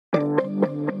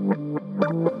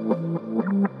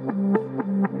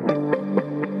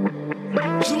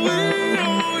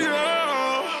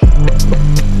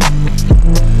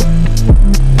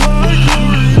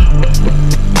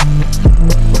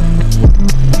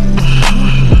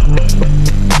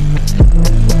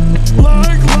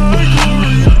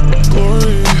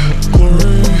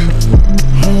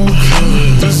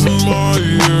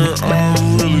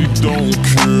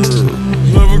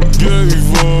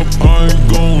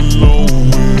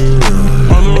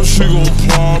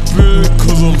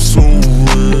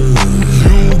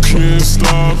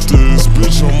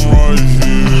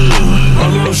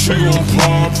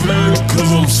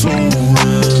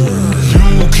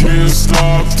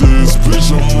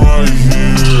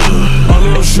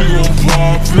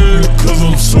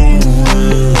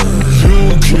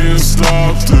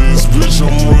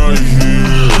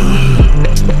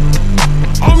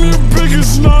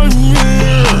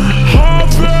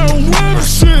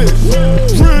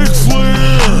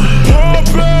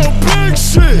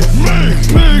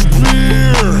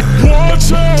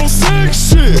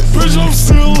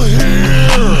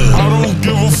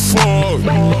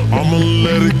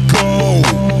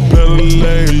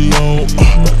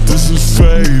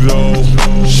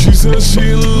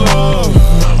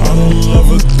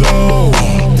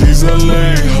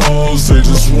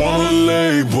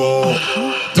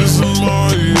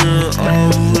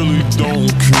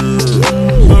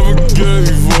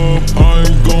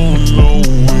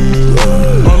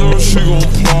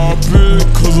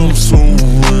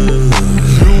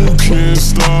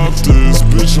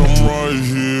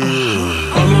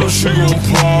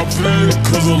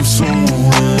cause I'm so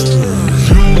rare.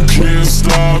 You can't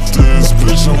stop this,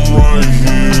 bitch, I'm right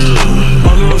here.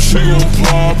 I know she gon'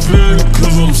 pop it,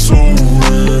 cause I'm so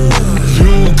rare.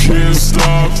 You can't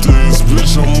stop this,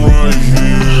 bitch, I'm right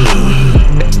here.